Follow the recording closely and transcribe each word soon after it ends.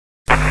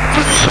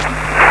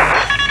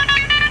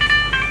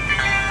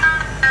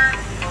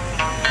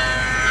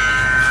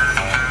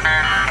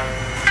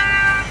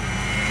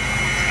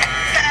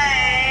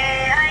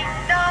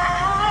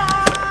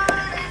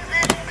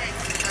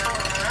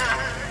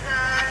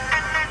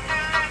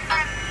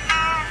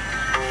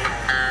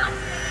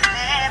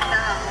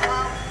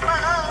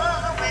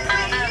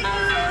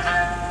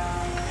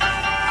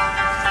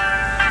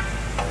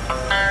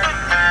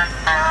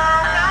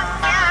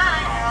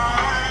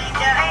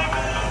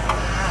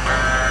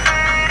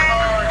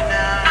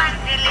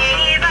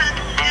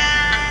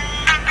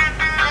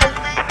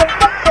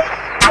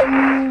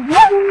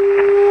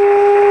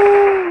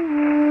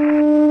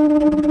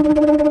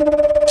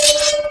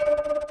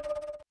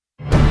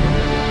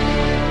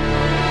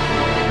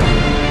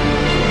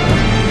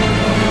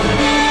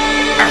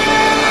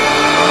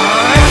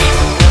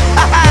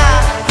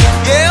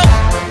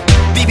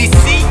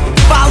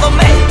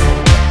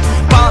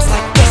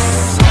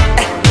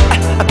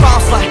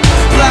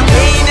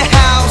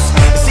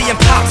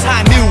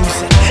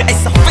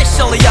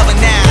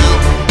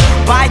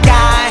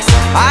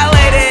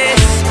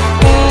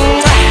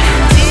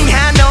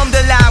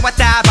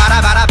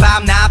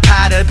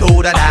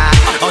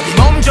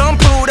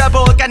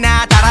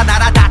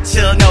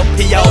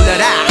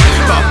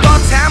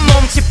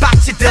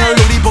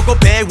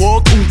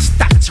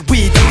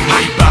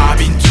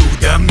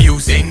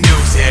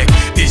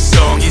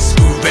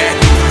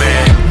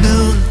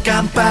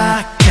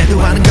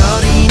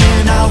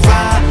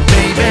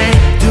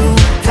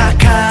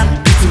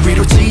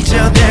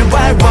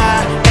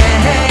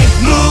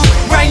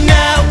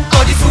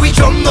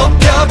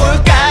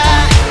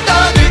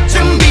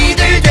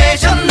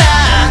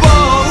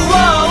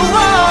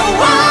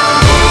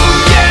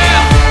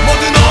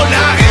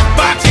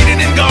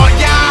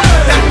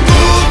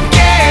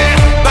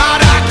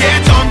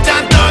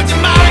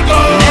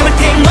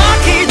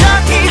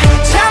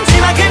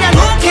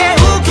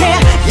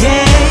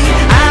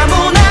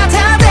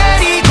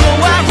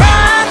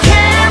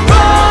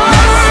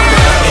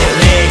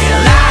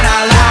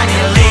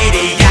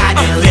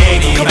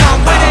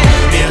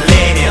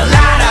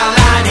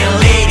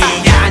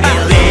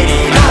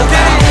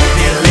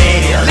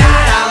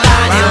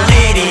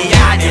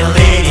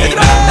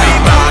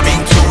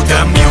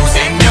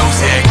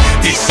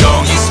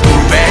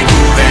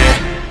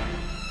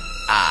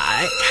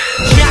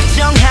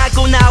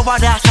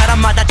나와라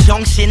사람마다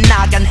정신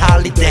나간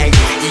할리데이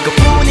이거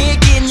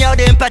분위긴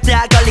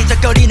여름바다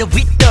걸리적거리는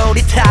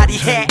윗돌이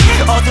탈의해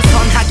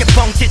어수선하게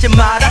뻥치지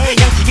마라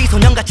양치기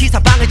소년같이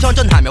사방을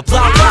전전하며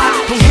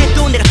블라블라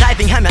동해도 내가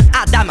다이빙하면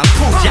아담한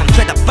포장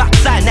죄다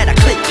박살 내라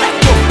클릭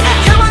클릭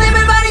Come on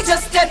everybody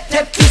just step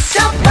step kiss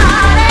your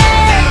body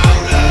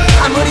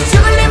아무리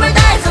죽을 힘을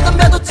다해서도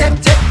몇도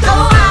잽잽도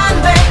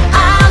안돼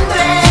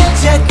안돼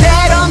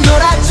제대로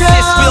놀아줘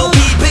This will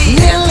be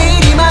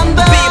닐리리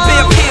맘보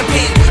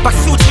삐삐삐삐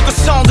박수 치고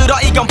손 들어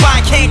이건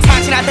반케이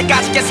탄신할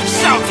때까지 계속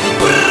shout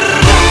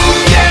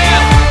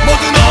Yeah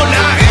모두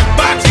놀라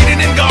햇반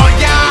지르는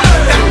거야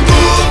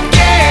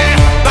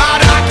딱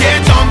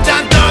바닥에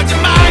점잔 떨지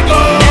말고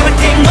Never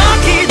think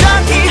lucky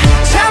ducky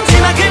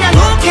참지마 그냥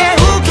우케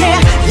우케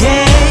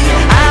Yeah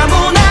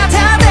아무나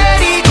다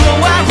데리고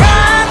와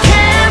rock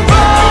and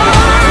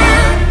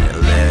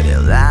roll Let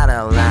it la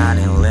la la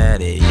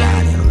let it ya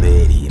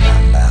let it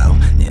mambo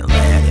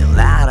Let it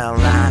la la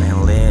la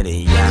let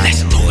it ya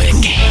Let's do it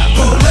again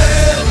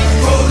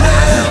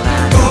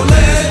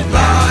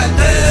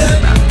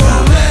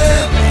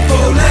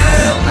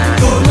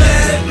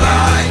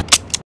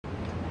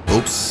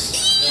Oops.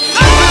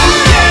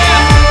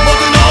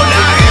 모두 놀라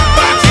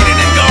햇반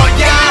지르는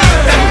거야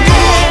딱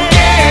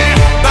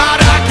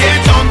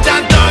바닥에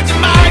점잔 떨지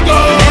말고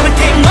Never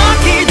think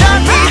lucky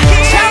ducky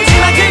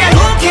참지마 그냥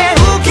우케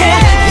우케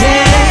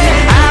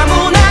Yeah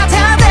아무나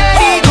다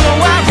데리고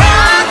와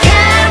rock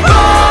and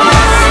roll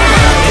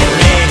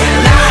Let it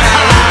la la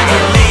la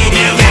let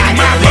it ya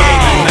let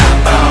it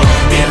mambo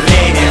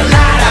Let it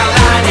la la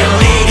la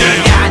let it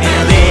ya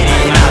let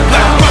it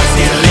mambo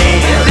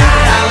Let it la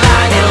la la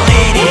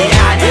let it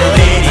ya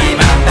let it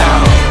mambo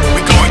We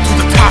going to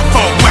the top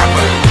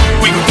forever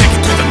We gon' take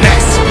it to the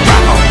next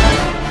level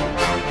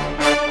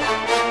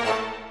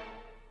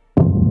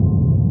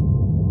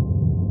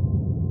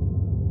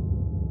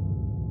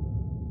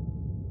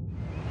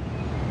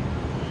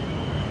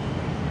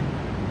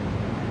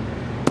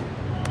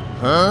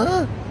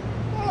Huh?